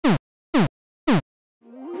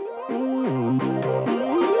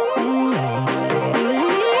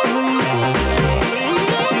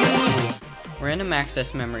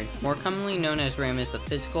access memory, more commonly known as RAM, is the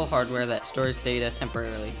physical hardware that stores data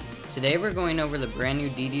temporarily. Today we're going over the brand new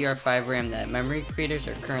DDR5 RAM that memory creators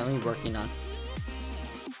are currently working on.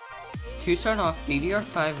 To start off,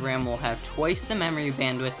 DDR5 RAM will have twice the memory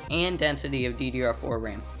bandwidth and density of DDR4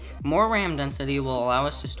 RAM. More RAM density will allow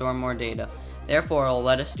us to store more data, therefore it will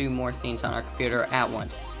let us do more things on our computer at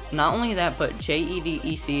once. Not only that, but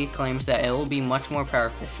JEDEC claims that it will be much more power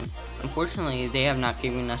efficient. Unfortunately, they have not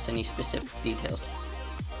given us any specific details.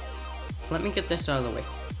 Let me get this out of the way.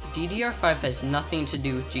 DDR5 has nothing to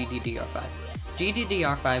do with GDDR5.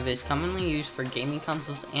 GDDR5 is commonly used for gaming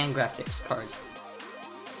consoles and graphics cards.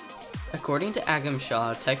 According to Agam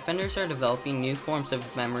Shah, tech vendors are developing new forms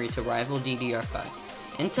of memory to rival DDR5.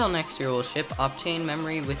 Intel next year will ship Optane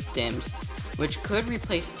memory with DIMMs, which could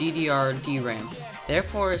replace DDR DRAM.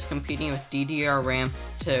 Therefore, is competing with DDR RAM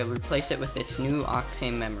to replace it with its new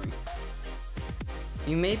Octane memory.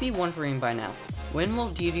 You may be wondering by now, when will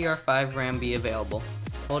DDR5 RAM be available?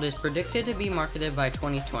 Well, it is predicted to be marketed by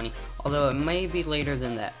 2020, although it may be later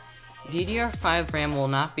than that. DDR5 RAM will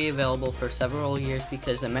not be available for several years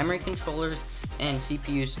because the memory controllers and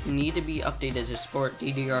CPUs need to be updated to support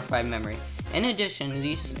DDR5 memory. In addition,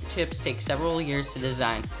 these chips take several years to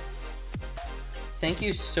design. Thank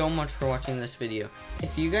you so much for watching this video.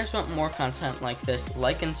 If you guys want more content like this,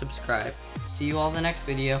 like and subscribe. See you all in the next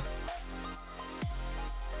video.